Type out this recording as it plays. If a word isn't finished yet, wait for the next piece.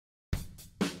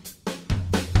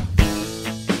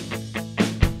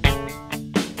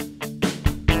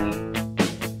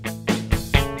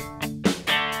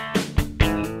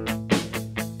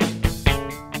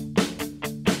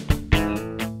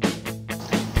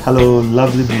Hello,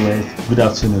 lovely viewers. Good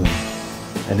afternoon.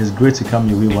 It is great to come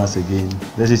your way once again.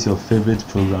 This is your favorite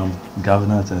program,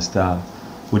 Governance and Style,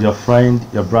 with your friend,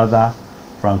 your brother,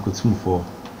 Frank Otumfour.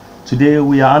 Today,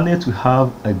 we are honored to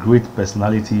have a great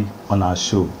personality on our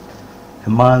show, a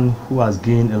man who has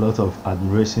gained a lot of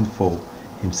admiration for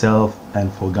himself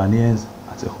and for Ghanaians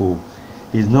as a whole.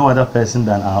 He is no other person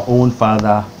than our own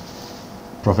father,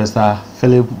 Professor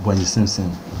Ebo Bondzie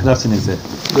Simpson. Good afternoon, sir.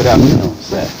 Good afternoon,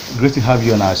 sir. Great to have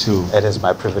you on our show. It is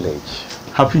my privilege.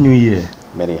 Happy New Year.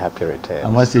 Many happy returns. I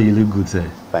must say you look good, sir.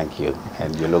 Thank you,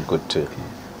 and you look good too. Okay.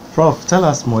 Prof, tell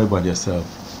us more about yourself.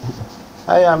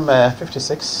 I am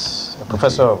 56, a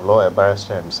professor of law, a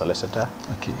barrister and solicitor.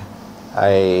 Okay.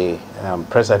 I am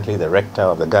presently the rector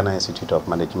of the Ghana Institute of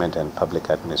Management and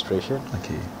Public Administration.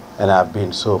 Okay. And I've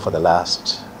been so for the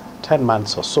last 10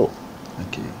 months or so.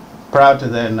 Okay. Prior to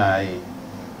then, I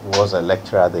was a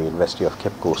lecturer at the University of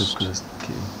Cape Coast.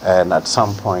 Okay. And at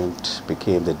some point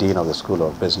became the Dean of the School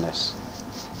of Business.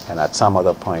 And at some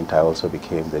other point, I also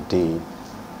became the Dean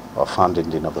or founding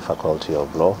Dean of the Faculty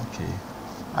of Law. Okay.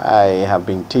 I have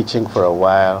been teaching for a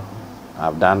while.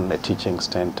 I've done a teaching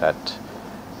stint at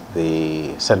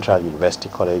the Central University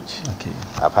College. Okay.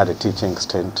 I've had a teaching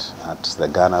stint at the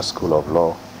Ghana School of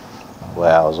Law,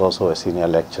 where I was also a senior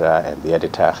lecturer and the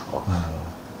editor of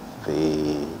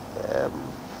the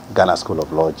Ghana School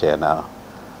of Law Journal.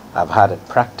 I've had a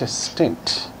practice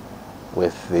stint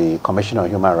with the Commission on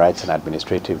Human Rights and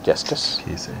Administrative Justice.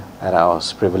 Okay, sir. And I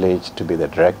was privileged to be the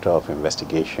Director of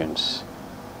Investigations.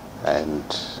 And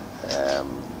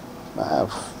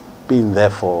I've been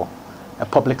therefore a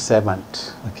public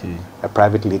servant, Okay. a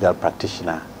private legal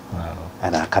practitioner, Wow.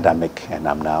 an academic, and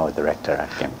I'm now a director at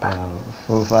Kempa.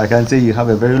 Wow. I can say you have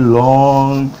a very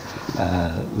long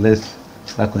list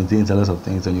that contains a lot of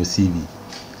things on your CV.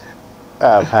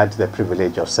 I've had the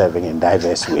privilege of serving in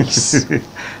diverse ways.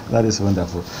 That is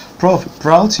wonderful. Prof,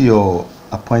 prior to your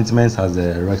appointments as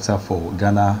the rector for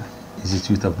Ghana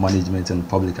Institute of Management and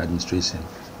Public Administration,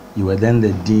 you were then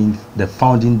the dean, the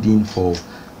founding dean for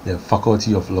the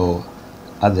Faculty of Law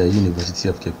at the University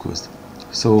of Cape Coast.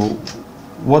 So,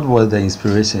 what was the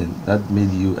inspiration that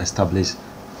made you establish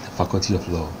the Faculty of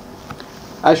Law?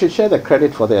 I should share the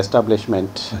credit for the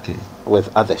establishment Okay.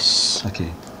 with others. Okay.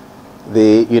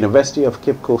 The University of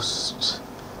Cape Coast,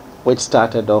 which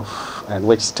started off and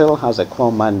which still has a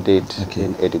core mandate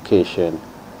in education,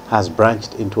 has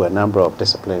branched into a number of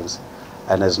disciplines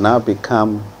and has now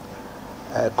become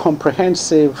a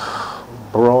comprehensive,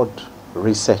 broad,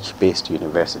 research-based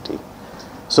university.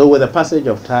 So with the passage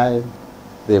of time,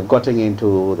 they've gotten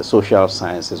into the social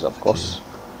sciences, of course.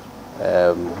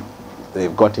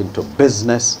 They've got into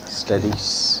business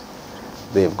studies.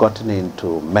 They've gotten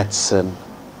into medicine.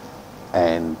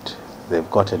 And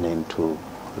they've gotten into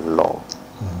law.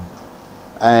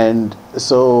 And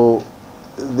so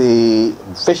the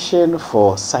vision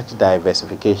for such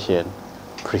diversification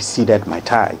preceded my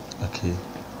time. Okay.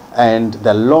 And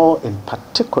the law in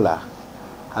particular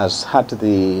has had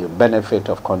the benefit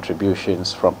of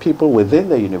contributions from people within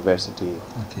the university,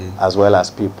 as well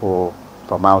as people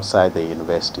from outside the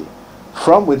university.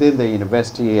 From within the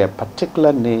university, a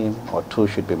particular name or two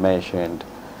should be mentioned.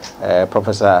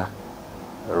 Professor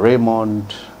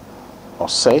Raymond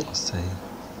Osei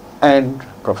and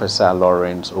Professor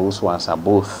Lawrence Owusu are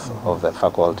both of the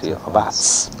Faculty of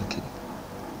Arts. Okay.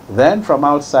 Then from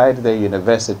outside the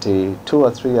university, two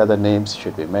or three other names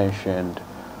should be mentioned.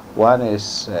 One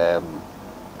is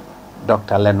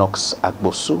Dr. Lennox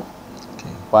Agbosu. Okay.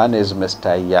 One is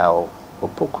Mr. Yao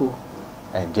Opoku,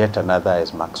 and yet another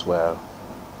is Maxwell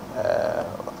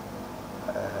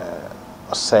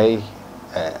Osei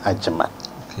Ajiman.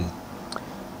 Okay.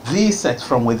 These sets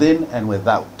from within and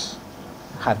without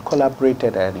had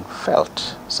collaborated and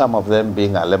felt, some of them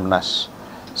being alumnus,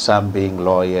 some being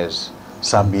lawyers,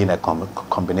 some being a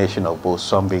combination of both,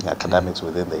 some being academics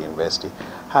within the university,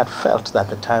 had felt that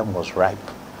the time was ripe.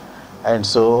 And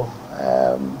so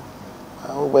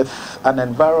with an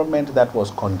environment that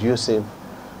was conducive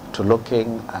to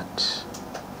looking at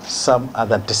some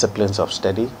other disciplines of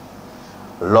study,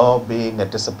 law being a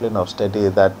discipline of study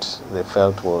that they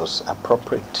felt was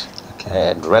appropriate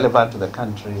and relevant to the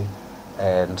country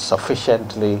and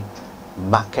sufficiently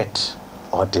market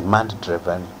or demand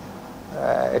driven,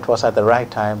 it was at the right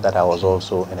time that I was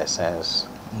also, in a sense,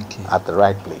 at the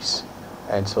right place.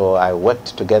 And so I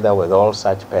worked together with all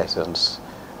such persons.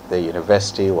 The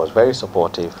university was very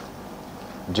supportive.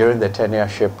 During the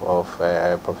tenureship of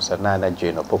Professor Nana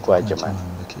Jane Opoku Ajiman,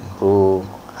 who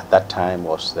at that time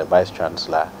was the Vice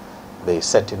Chancellor, they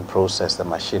set in process the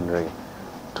machinery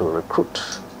to recruit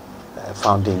a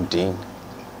founding dean.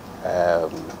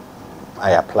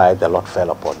 I applied, the lot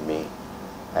fell upon me.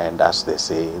 And as they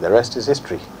say, the rest is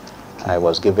history. I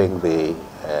was given the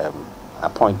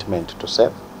appointment to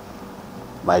serve.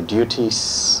 My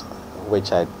duties,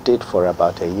 which I did for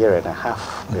about a year and a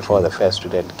half before the first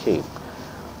student came,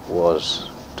 was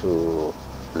to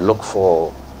look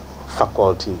for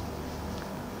faculty,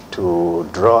 to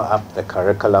draw up the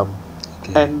curriculum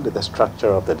and the structure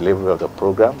of the delivery of the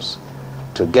programs,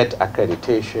 to get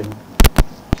accreditation,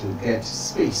 to get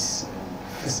space,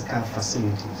 physical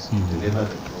facilities to deliver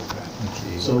the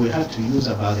program. So we had to use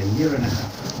about a year and a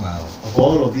half of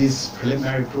all of these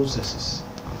preliminary processes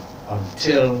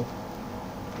until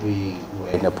we were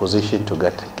in a position to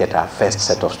get our first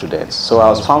set of students. So I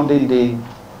was founding dean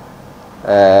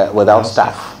without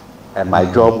staff, and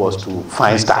my job was to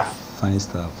find staff,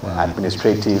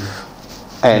 administrative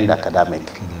and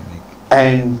academic,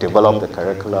 and develop the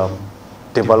curriculum,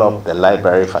 develop the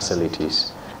library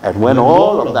facilities. And when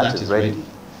all of that is ready,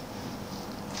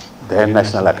 the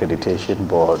National Accreditation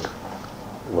Board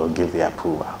will give the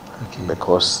approval,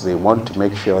 because they want to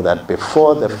make sure that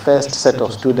before the first set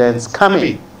of students come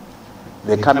in,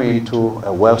 they come into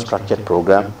a well-structured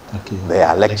program. There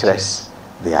are lecturers,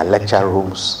 there are lecture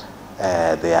rooms,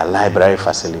 there are library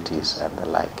facilities and the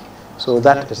like. So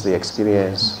that is the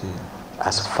experience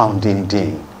as founding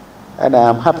dean. And I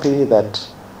am happy that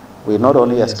we not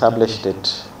only established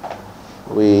it,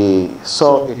 we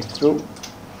saw it through.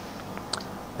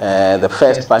 The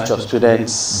first batch of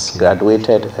students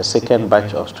graduated, a second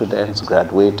batch of students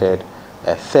graduated,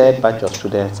 a third batch of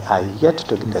students are yet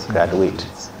to graduate.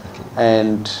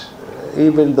 And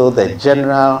even though the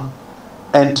general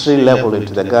entry level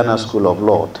into the Ghana School of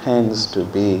Law tends to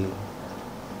be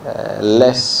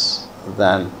less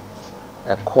than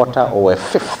a quarter or a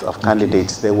fifth of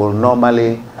candidates, they will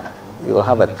normally, you will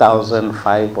have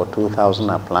 1,005 or 2,000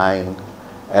 applying.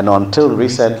 And until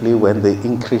recently, when they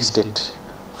increased it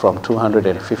from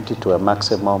 250 to a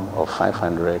maximum of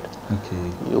 500,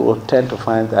 you will tend to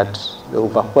find that the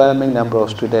overwhelming number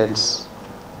of students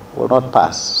will not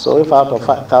pass. So if out of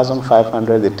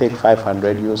 1,500 they take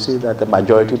 500, you'll see that the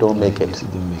majority don't make it.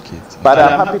 But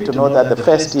I'm happy to know that the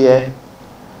first year,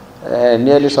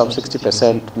 nearly some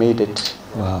 60% made it.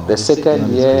 The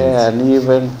second year, an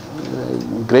even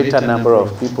greater number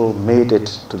of people made it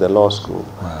to the law school.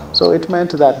 So it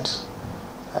meant that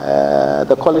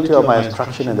the quality of my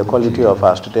instruction and the quality of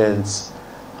our students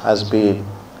has been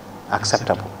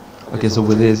acceptable. Okay, so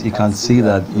with this, you can see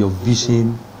that your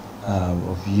vision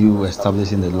of you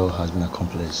establishing the law has been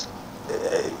accomplished.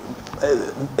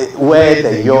 Where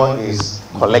the your is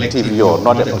collective your,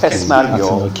 not a personal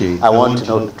your, I want to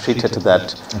know, treat it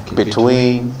that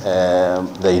between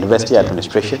the university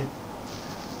administration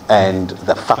and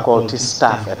the faculty,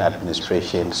 staff, and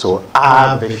administration. So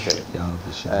our vision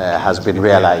has been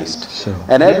realized.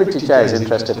 And every teacher is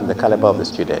interested in the caliber of the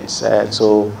students.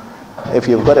 So if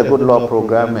you've got a good law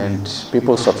program and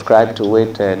people subscribe to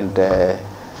it and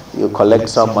you collect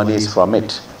some monies from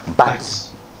it, but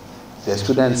the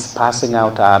students passing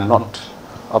out are not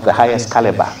of the highest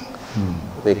caliber,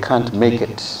 they can't make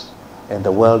it in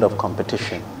the world of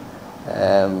competition.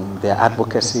 Their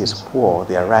advocacy is poor,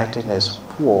 their writing is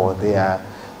poor, their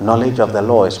knowledge of the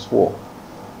law is poor,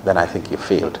 then I think you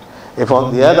failed. If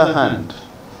on the other hand,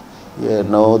 you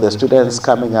know, the students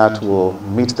coming out will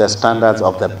meet the standards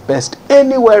of the best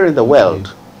anywhere in the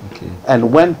world,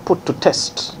 and when put to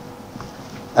test,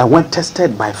 and when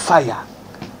tested by fire,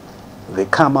 they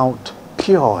come out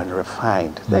pure and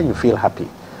refined, then you feel happy.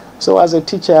 So as a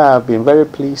teacher, I've been very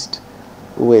pleased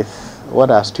with what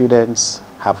our students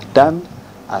have done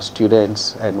as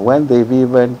students, and when they've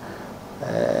even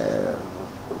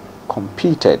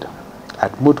competed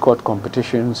at moot court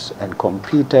competitions and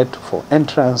competed for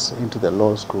entrance into the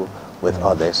law school with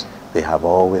others, they have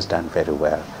always done very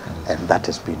well. And that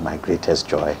has been my greatest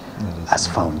joy as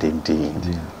founding dean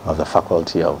of the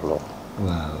Faculty of Law.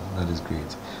 Wow, that is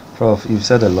great. Prof, you've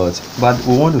said a lot, but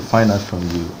we want to find out from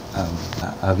you,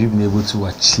 have you been able to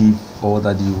achieve all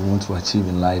that you want to achieve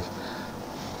in life?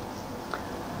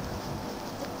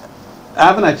 I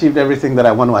haven't achieved everything that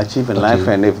I want to achieve in life,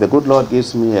 and if the good Lord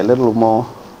gives me a little more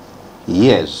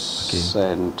years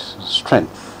and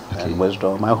strength and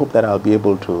wisdom, I hope that I'll be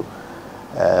able to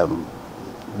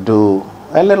do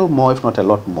a little more, if not a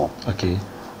lot more.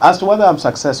 As to whether I'm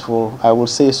successful, I will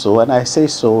say so, and I say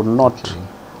so not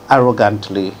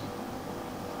arrogantly,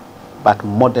 but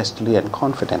modestly and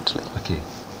confidently.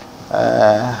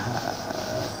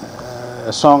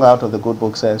 A song out of the good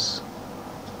book says,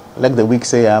 let the weak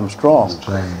say I am strong.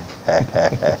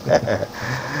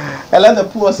 And let the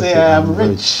poor say I am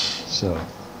rich.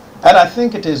 And I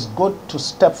think it is good to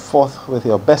step forth with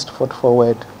your best foot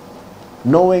forward,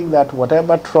 knowing that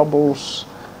whatever troubles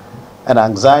and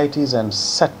anxieties and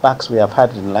setbacks we have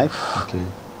had in life, Okay.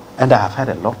 and I have had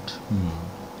a lot,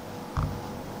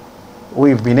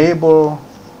 we've been able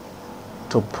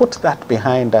to put that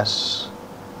behind us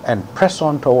and press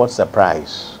on towards the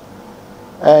prize.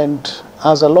 And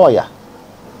as a lawyer,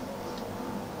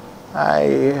 I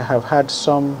have had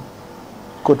some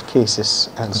good cases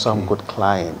and some good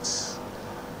clients.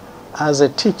 As a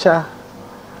teacher,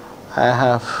 I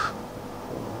have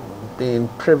been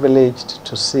privileged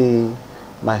to see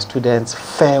my students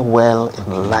fare well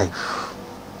in life.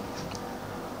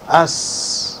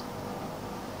 As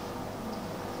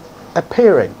a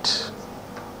parent,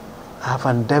 I have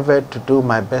endeavored to do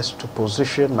my best to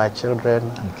position my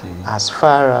children as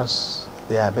far as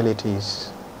their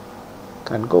abilities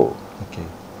can go. Okay.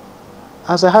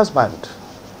 As a husband,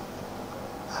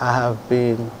 I have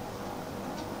been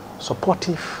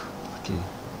supportive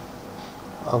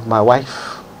of my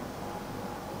wife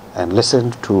and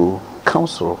listened to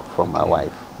counsel from my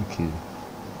wife.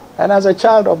 And as a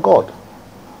child of God,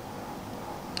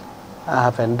 I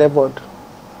have endeavored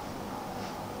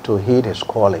to heed his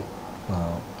calling.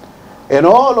 Wow. In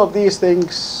all of these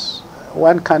things,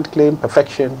 one can't claim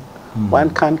perfection, one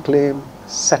can't claim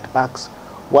setbacks,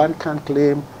 one can't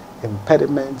claim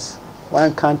impediments,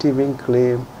 one can't even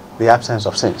claim the absence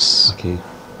of sins. Okay.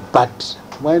 But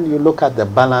when you look at the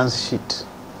balance sheet,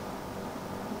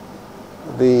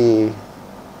 the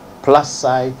plus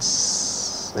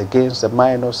sides against the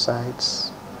minus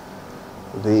sides,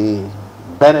 the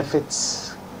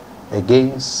benefits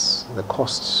against the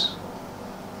costs,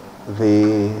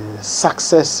 the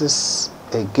successes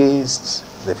against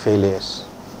the failures,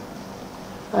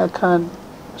 I can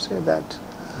say that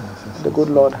the good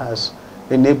Lord has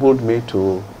enabled me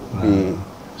to be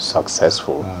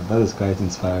successful. Wow, that is quite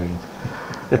inspiring.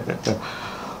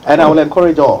 And I will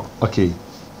encourage all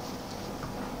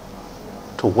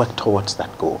to work towards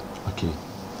that goal.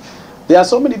 There are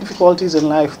so many difficulties in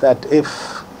life that if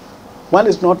one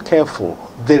is not careful,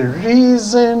 the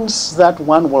reasons that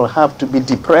one will have to be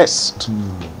depressed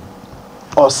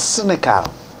or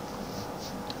cynical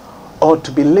or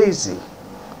to be lazy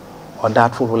or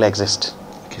doubtful will exist.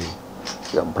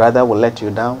 Your brother will let you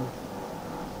down.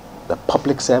 The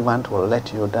public servant will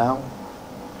let you down.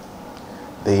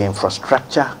 The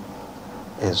infrastructure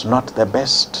is not the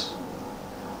best.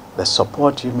 The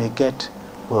support you may get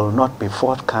will not be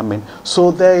forthcoming.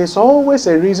 So there is always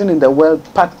a reason in the world,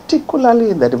 particularly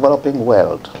in the developing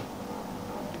world,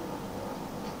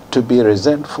 to be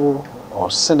resentful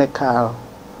or cynical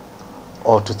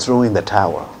or to throw in the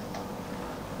towel.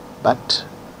 But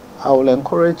I will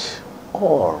encourage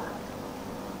all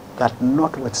that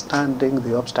notwithstanding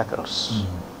the obstacles,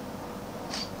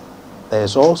 there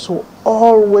is also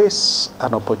always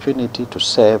an opportunity to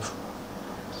serve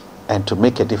and to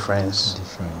make a difference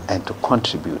and to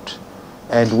contribute.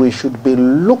 And we should be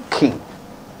looking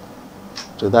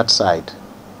to that side.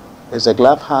 Is the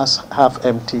glass half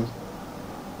empty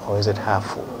or is it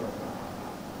half full?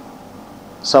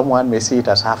 Someone may see it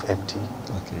as half empty.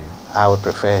 I would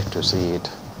prefer to see it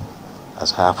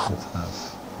as half full.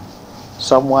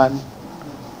 Someone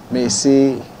may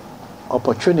see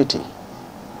opportunity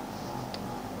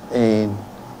in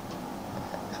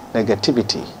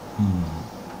negativity,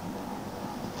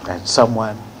 and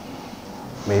someone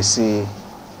may see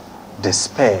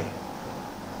despair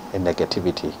in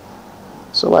negativity.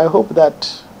 So I hope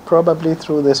that probably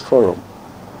through this forum,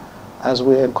 as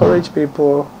we encourage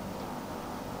people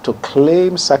to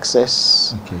claim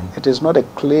success, it is not a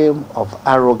claim of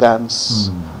arrogance,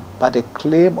 but a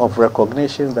claim of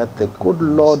recognition that the good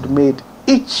Lord made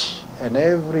each and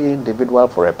every individual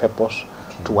for a purpose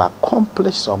to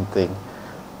accomplish something.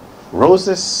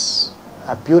 Roses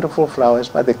are beautiful flowers,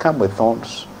 but they come with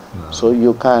thorns. So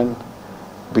you can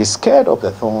be scared of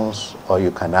the thorns, or you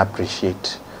can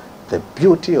appreciate the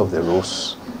beauty of the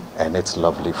rose and its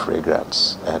lovely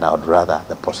fragrance. And I would rather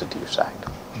the positive side.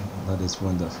 That is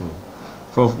wonderful.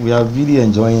 Prof, we are really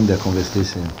enjoying the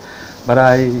conversation. But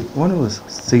I want to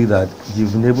say that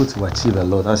you've been able to achieve a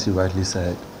lot, as you rightly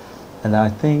said. And I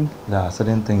think there are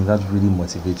certain things that really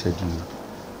motivated you.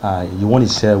 You want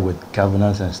to share with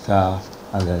governors and staff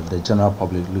and the general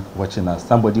public watching us.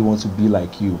 Somebody wants to be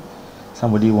like you.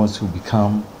 Somebody wants to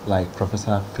become like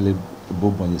Professor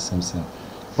Ebo Bondzie Simpson.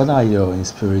 What are your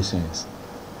inspirations?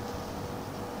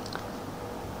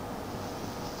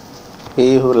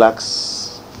 He who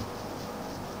lacks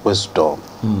wisdom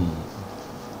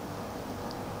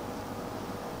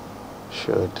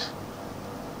should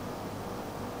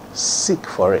seek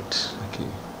for it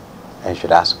and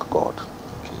should ask God.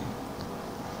 Okay.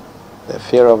 The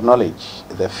fear of knowledge,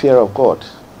 the fear of God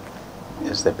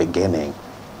is the beginning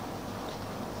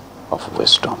of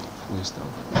wisdom. Wisdom.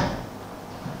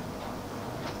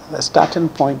 The starting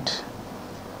point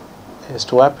is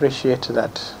to appreciate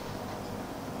that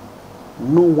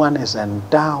no one is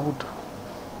endowed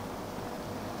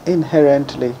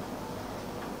inherently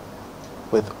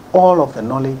with all of the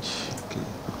knowledge, Okay.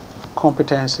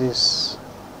 competencies,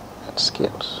 and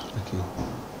skills. Okay.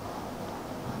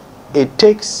 It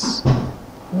takes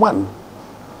one,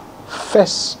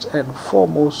 first and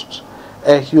foremost,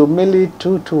 a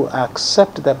humility to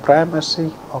accept the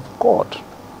primacy of God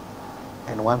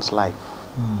in one's life.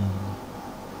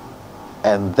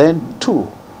 And then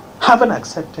two, having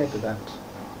accepted that,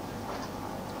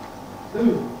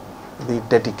 the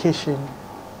dedication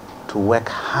to work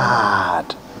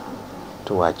hard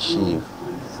to achieve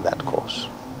that cause.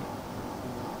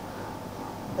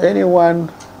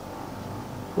 Anyone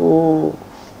who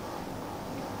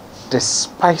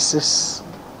despises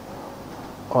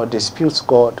or disputes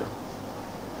God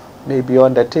may be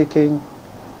undertaking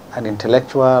an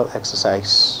intellectual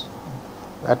exercise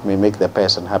that may make the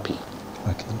person happy.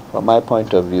 Okay. From my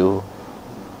point of view,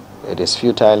 it is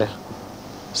futile,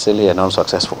 silly, and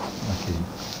unsuccessful. Okay.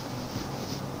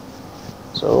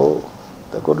 So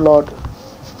the good Lord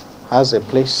has a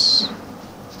place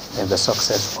in the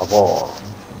success of all.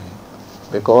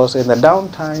 Because in the down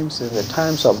times, in the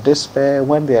times of despair,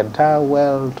 when the entire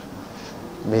world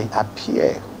may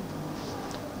appear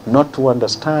not to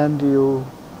understand you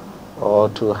or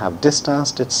to have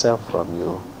distanced itself from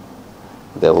you,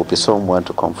 there will be someone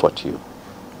to comfort you.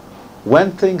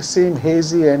 When things seem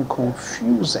hazy and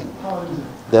confusing,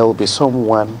 there will be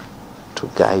someone to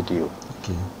guide you.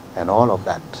 Okay. And all of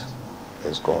that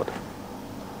is God.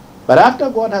 But after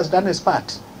God has done his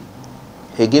part,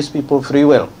 he gives people free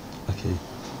will. Okay.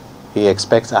 He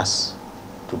expects us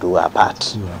to do our part.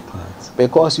 Do our part.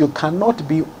 Because you cannot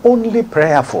be only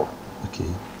prayerful Okay.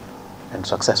 and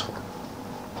successful.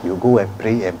 You go and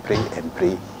pray and pray and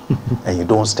pray and you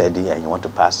don't study and you want to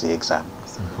pass the exam.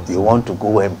 You want to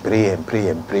go and pray and pray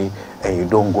and pray and you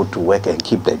don't go to work and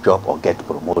keep the job or get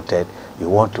promoted. You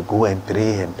want to go and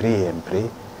pray and pray and pray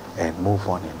and move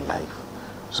on in life.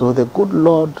 So the good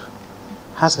Lord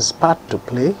has his part to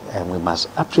play and we must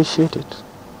appreciate it.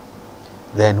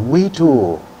 Then we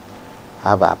too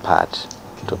have our part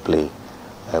to play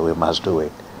and we must do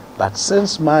it. But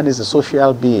since man is a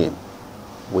social being,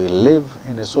 we live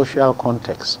in a social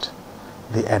context.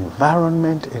 The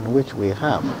environment in which we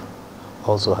have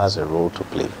also has a role to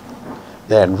play.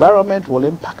 The environment will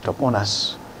impact upon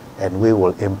us and we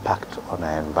will impact on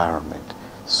our environment.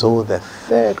 So the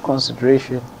third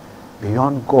consideration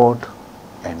beyond God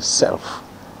and self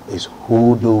is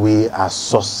who do we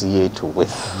associate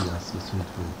with?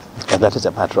 And that is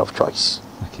a matter of choice.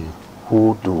 Okay.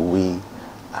 Who do we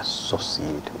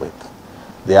associate with?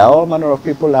 There are all manner of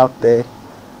people out there,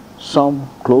 some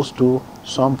close to,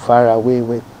 some far away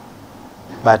with,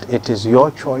 but it is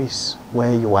your choice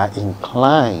where you are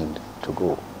inclined to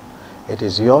go. It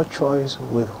is your choice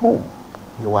with whom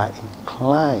you are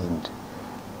inclined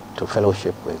to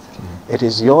fellowship with. Okay. It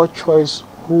is your choice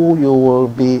who you will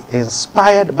be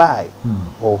inspired by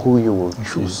or who you will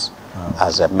choose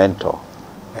as a mentor.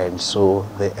 And so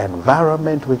the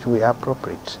environment which we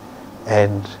appropriate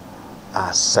and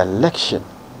our selection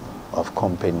of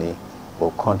company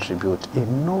will contribute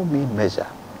in no mean measure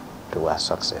to our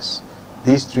success.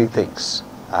 These three things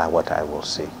are what I will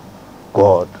say.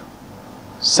 God,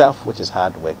 self, which is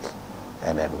hard work,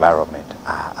 and environment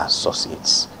are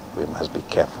associates. We must be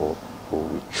careful who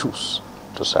we choose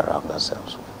to surround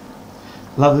ourselves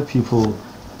with. Lovely people,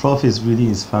 Prof is really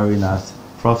inspiring us.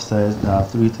 Prof says there are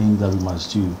three things that we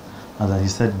must do. And that he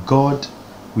said, God,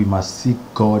 we must seek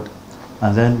God,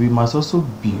 and then we must also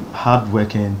be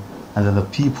hardworking, and then the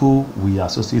people we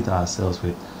associate ourselves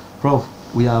with. Prof,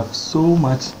 we have so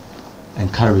much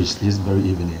encouraged this very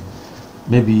evening.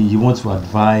 Maybe you want to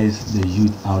advise the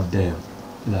youth out there.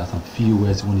 There are some few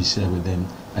words you want to share with them,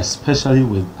 especially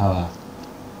with our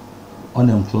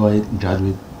unemployed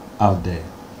graduate out there.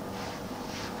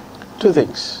 Two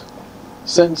things.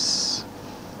 Since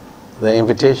the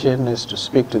invitation is to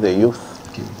speak to the youth,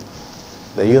 okay,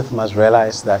 the youth must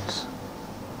realize that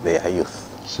they are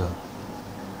youth. Sure.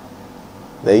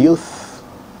 The youth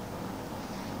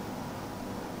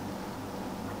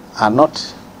are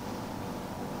not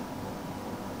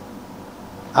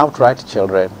outright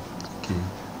children, okay,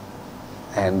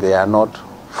 and they are not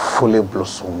fully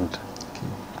blossomed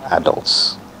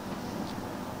adults.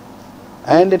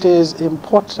 And it is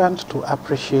important to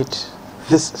appreciate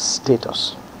this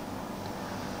status.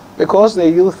 Because the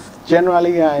youth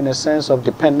generally are in a sense of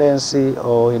dependency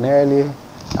or in early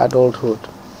adulthood.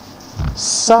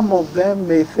 Some of them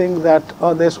may think that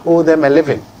others owe them a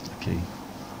living. Okay.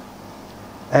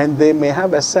 And they may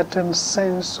have a certain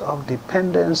sense of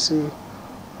dependency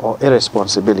or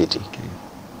irresponsibility. Okay.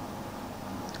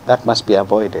 That must be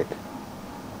avoided.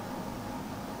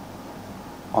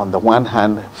 On the one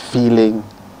hand, feeling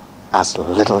as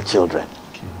little children,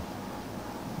 Okay.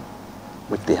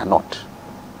 which they are not.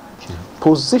 Okay.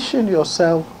 Position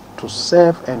yourself to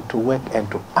serve and to work and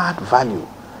to add value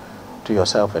to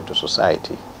yourself and to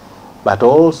society. But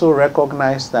also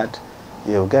recognize that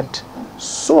you'll get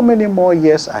so many more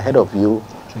years ahead of you,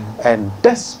 Okay. and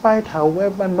despite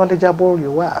however knowledgeable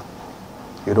you are,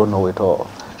 you don't know it all.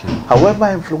 Okay. However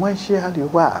influential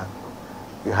you are,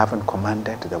 you haven't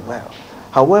commanded the world.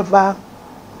 However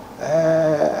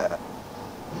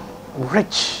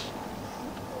rich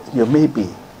you may be,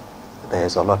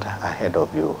 there's a lot ahead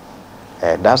of you.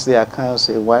 And as the accounts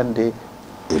say, one day,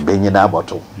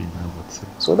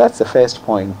 so that's the first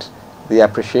point, the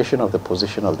appreciation of the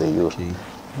position of the youth. Okay.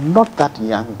 Not that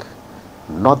young,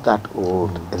 not that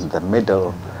old, in the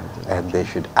middle, and they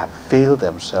should avail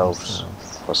themselves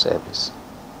for service.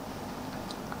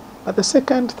 But the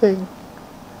second thing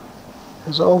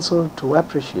is also to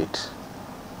appreciate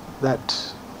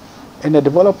that in a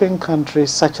developing country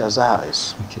such as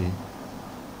ours, Okay.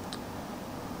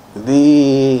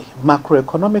 the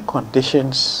macroeconomic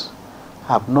conditions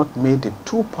have not made it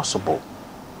too possible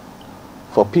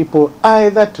for people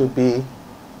either to be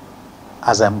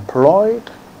as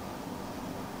employed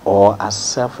or as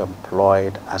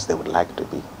self-employed as they would like to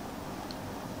be.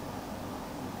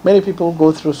 Many people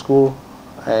go through school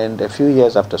and a few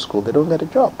years after school they don't get a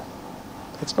job.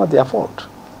 It's not their fault.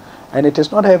 And it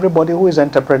is not everybody who is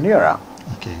entrepreneurial.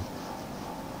 Okay.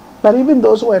 But even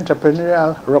those who are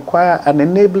entrepreneurial require an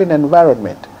enabling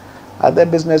environment. Are there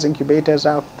business incubators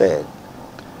out there?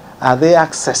 Are there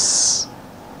access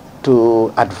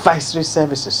to advisory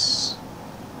services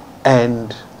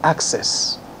and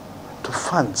access to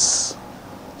funds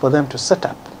for them to set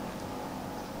up?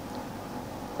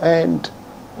 And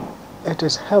it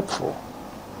is helpful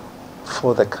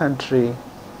for the country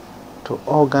to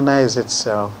organize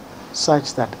itself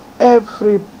such that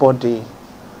everybody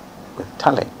with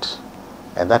talent,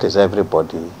 and that is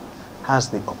everybody, has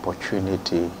the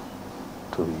opportunity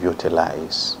to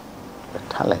utilize the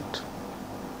talent.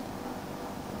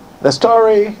 The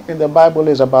story in the Bible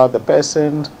is about the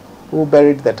person who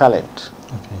buried the talent.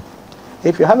 Okay.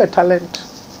 If you have a talent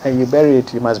and you bury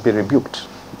it, you must be rebuked.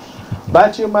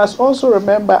 But you must also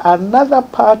remember another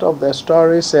part of the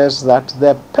story says that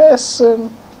the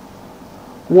person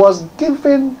was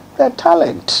given the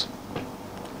talent.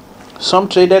 Some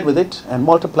traded with it and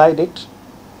multiplied it.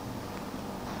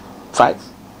 5,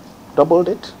 doubled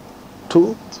it.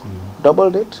 2,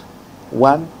 doubled it.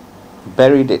 1,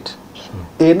 buried it. Sure.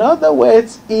 In other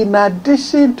words, in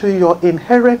addition to your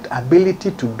inherent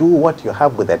ability to do what you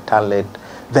have with a talent,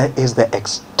 there is the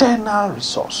external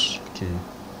resource. Okay.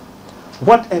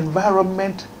 What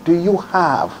environment do you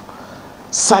have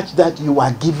such that you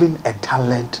are given a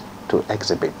talent to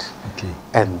exhibit? Okay.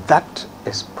 And that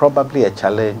is probably a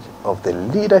challenge of the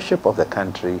leadership of the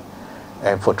country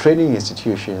and for training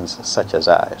institutions such as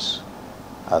ours.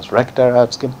 As rector at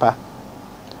Skimpa,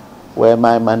 where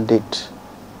my mandate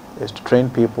is to train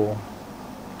people,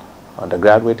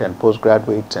 undergraduate and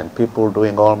postgraduate, and people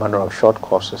doing all manner of short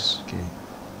courses. Okay.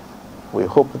 We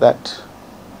hope that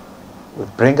we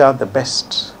bring out the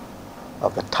best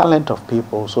of the talent of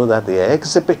people so that they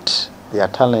exhibit their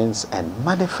talents and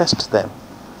manifest them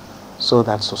so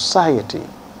that society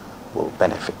will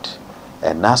benefit.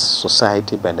 And as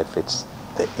society benefits,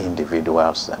 the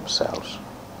individuals themselves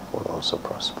will also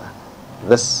prosper.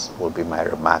 This will be my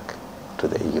remark to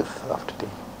the youth of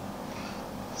today.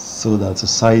 So that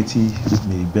society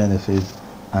may benefit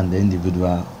and the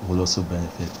individual will also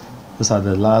benefit. Those are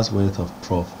the last words of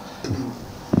Prof.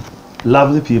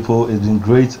 Lovely people, it's been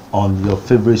great on your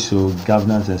favorite show,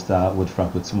 Governance and Style with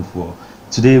Frank Otumfour.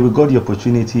 Today we got the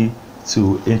opportunity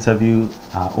to interview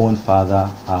our own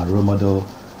father, our role model,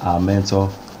 our mentor,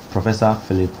 Professor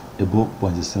Philip Ebo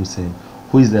Bondzie Simpson,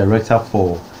 who is the rector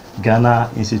for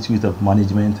Ghana Institute of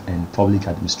Management and Public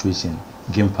Administration,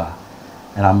 GIMPA.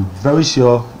 And I'm very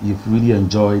sure you've really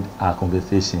enjoyed our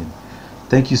conversation.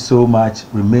 Thank you so much.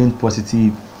 Remain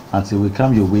positive until we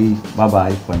come your way.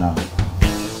 Bye-bye for now.